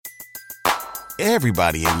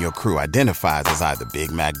Everybody in your crew identifies as either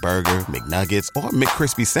Big Mac Burger, McNuggets, or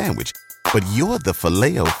McCrispy Sandwich. But you're the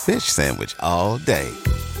Filet-O-Fish Sandwich all day.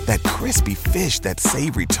 That crispy fish, that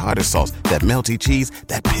savory tartar sauce, that melty cheese,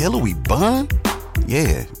 that pillowy bun.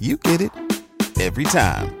 Yeah, you get it. Every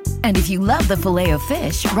time. And if you love the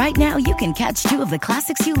Filet-O-Fish, right now you can catch two of the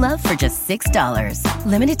classics you love for just $6.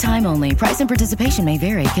 Limited time only. Price and participation may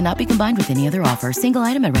vary. Cannot be combined with any other offer. Single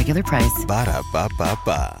item at regular price.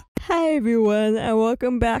 Ba-da-ba-ba-ba. Hi everyone, and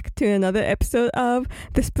welcome back to another episode of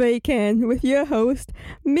The Spray Can with your host,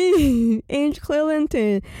 me, Angel Claire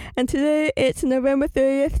Linton. And today it's November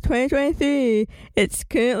 30th, 2023. It's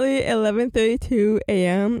currently 11:32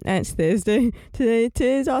 a.m. and it's Thursday. Today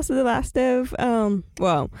is also the last day of,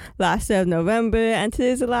 last day of November, and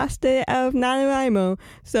today's the last day of NaNoWriMo.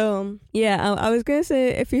 So, yeah, I was going to say,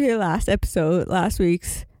 if you hear last episode, last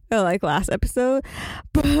episode,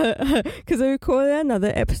 but because I recorded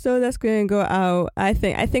another episode that's going to go out, I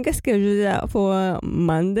think I scheduled it out for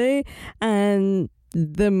Monday, and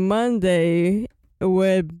the Monday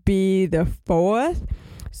would be the 4th.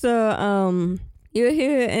 So you'll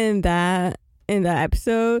hear in that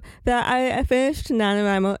episode that I finished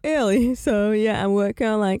NaNoWriMo early. So yeah, I'm working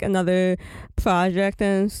on like another project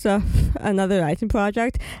and stuff, another writing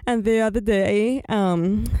project. And the other day,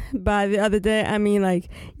 by the other day I mean like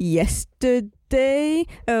yesterday,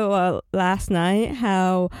 last night,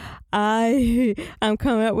 how I'm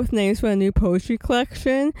coming up with names for a new poetry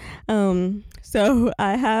collection. So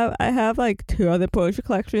I have like 2 other poetry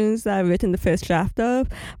collections that I've written the first draft of.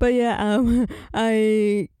 But yeah,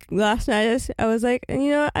 last night I was like,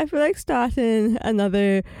 I feel like starting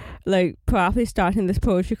another, like properly starting this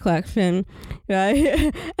poetry collection,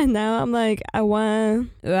 right? And now I'm like, I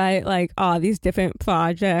want to write like all these different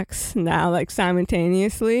projects now, like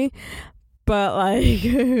simultaneously. But like,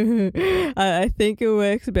 I think it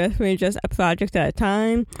works best for me just a project at a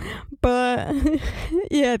time. But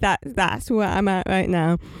yeah, that's where I'm at right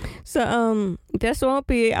now. So this won't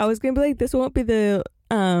be the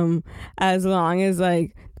as long as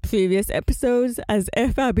like previous episodes, as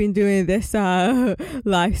if I've been doing this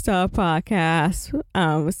lifestyle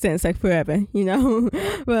podcast since like forever,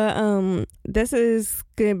 but this is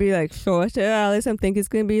gonna be like shorter. At least I'm thinking it's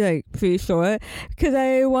gonna be like pretty short, because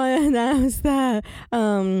I want to announce that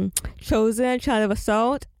Chosen a Child of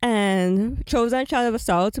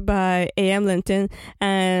Assault by A.M. Linton,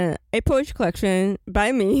 and a poetry collection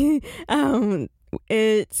by me,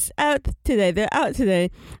 it's out today. They're out today.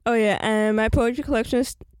 Oh yeah, and my poetry collection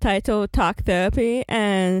is titled Talk Therapy.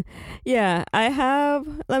 And yeah,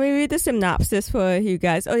 let me read the synopsis for you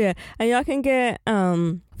guys. Oh yeah, and y'all can get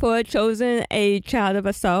for Chosen a Child of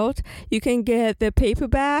Assault, you can get the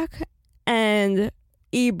paperback and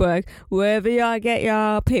ebook wherever y'all get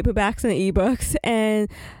y'all paperbacks and ebooks,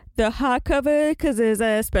 and the hardcover, because there's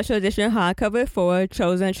a special edition hardcover for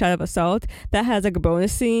Chosen a Child of Assault that has like a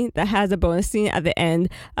bonus scene at the end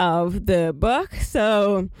of the book.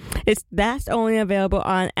 So that's only available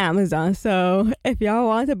on Amazon. So if y'all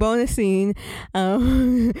want a bonus scene,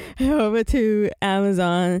 head over to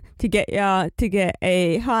Amazon to get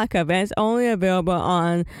a hardcover. It's only available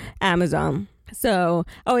on Amazon. So,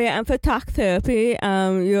 and for Talk Therapy,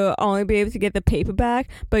 you'll only be able to get the paperback,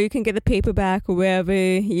 but you can get the paperback wherever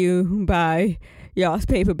you buy y'all's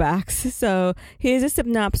paperbacks. So, here's a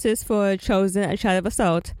synopsis for Chosen a Child of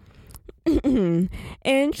Assault. In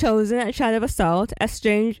Chosen a Child of Assault, a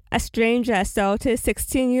stranger assaulted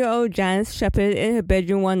 16-year-old Janice Shepard in her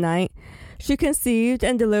bedroom one night. She conceived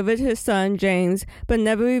and delivered her son, James, but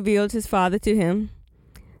never revealed his father to him.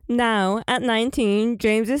 Now, at 19,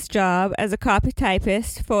 James's job as a copy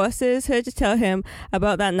typist forces her to tell him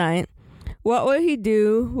about that night. What will he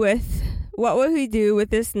do with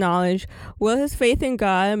this knowledge? Will his faith in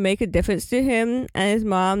God make a difference to him and his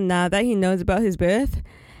mom now that he knows about his birth?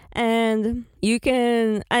 And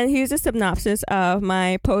here's a synopsis of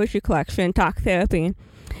my poetry collection, Talk Therapy.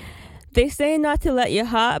 They say not to let your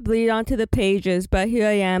heart bleed onto the pages, but here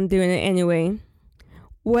I am doing it anyway.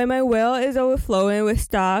 When my well is overflowing with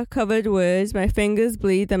star-covered words, my fingers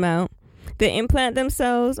bleed them out. They implant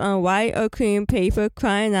themselves on white or cream paper,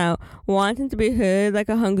 crying out, wanting to be heard like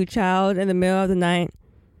a hungry child in the middle of the night.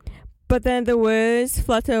 But then the words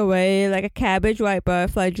flutter away like a cabbage-white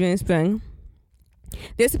butterfly during spring.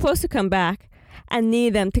 They're supposed to come back. I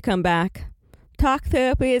need them to come back. Talk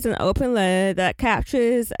Therapy is an open letter that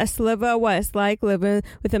captures a sliver of what it's like living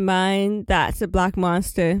with a mind that's a black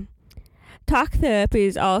monster. Talk Therapy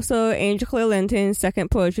is also Angel Claire Linton's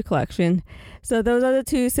second poetry collection. So those are the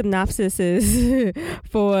two synopsises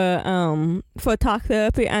for Talk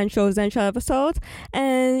Therapy and Chosen, a Child of Assault.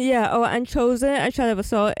 And and Chosen, a Child of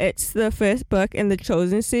Assault, it's the first book in the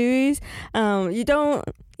Chosen series. You don't,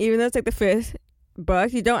 even though it's like the first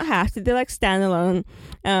book, you don't have to do like standalone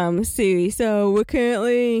series. So we're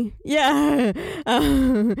currently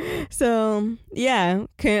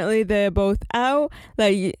currently they're both out.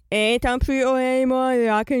 Like it ain't on pre-order anymore.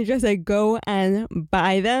 Y'all can just like go and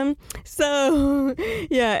buy them. So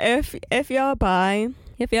if y'all buy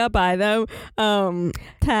them,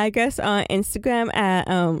 tag us on Instagram at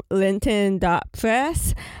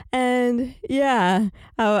linton.press, and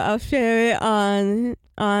I'll share it on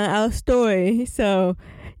our story. So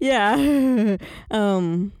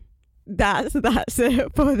that's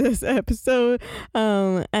it for this episode,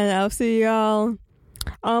 and I'll see y'all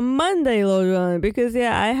on Monday, Lord willing, because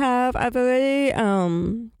I've already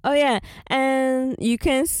and you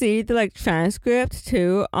can see the like transcript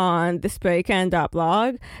too on the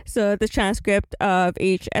spraycan.blog, so the transcript of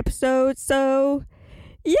each episode. So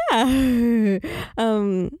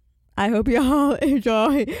I hope y'all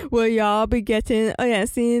enjoy. Will y'all be getting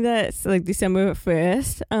seeing that it's like December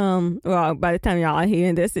 1st. Well, by the time y'all are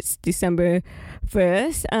hearing this, it's December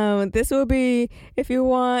 1st. This will be, if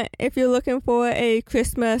you're looking for a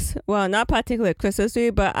Christmas, well, not particularly Christmas tree,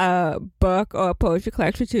 but a book or a poetry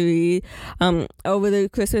collection to read over the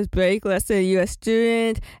Christmas break. Let's say you're a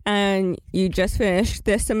student and you just finished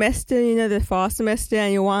this semester, the fall semester,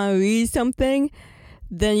 and you want to read something,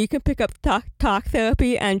 then you can pick up Talk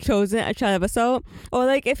Therapy and Chosen, a Child of Assault. Or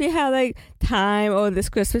like if you have like time over this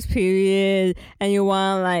Christmas period and you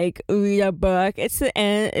want to like read a book, it's the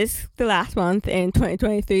last month in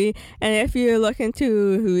 2023. And if you're looking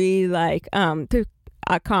to read like to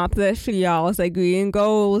accomplish y'all's like reading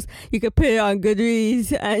goals, you could put it on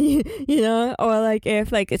Goodreads, and or like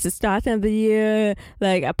if like it's the start of the year,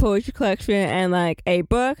 like a poetry collection and like a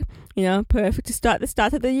book, perfect to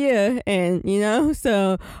start of the year. And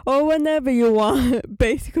so, or whenever you want,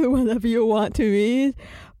 basically whenever you want to read,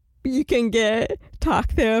 you can get Talk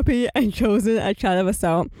Therapy and Chosen, a Child of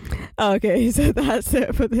Assault. Okay, so that's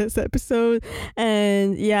it for this episode,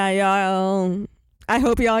 and y'all, I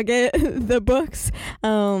hope y'all get the books.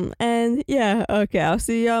 I'll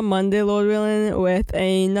see y'all Monday, Lord willing, with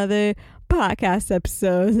another podcast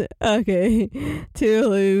episode. Okay,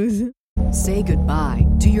 toodaloo. Say goodbye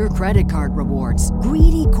to your credit card rewards.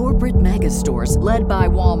 Greedy corporate mega stores, led by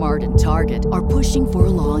Walmart and Target, are pushing for a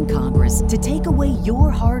law in Congress to take away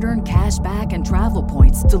your hard-earned cash back and travel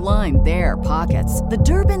points to line their pockets. The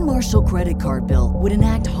Durbin-Marshall credit card bill would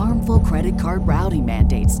enact harmful credit card routing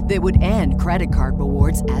mandates that would end credit card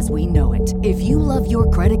rewards as we know it. If you love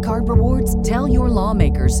your credit card rewards, tell your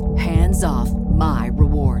lawmakers, hands off my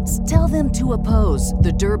rewards. Tell them to oppose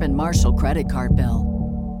the Durbin-Marshall credit card bill.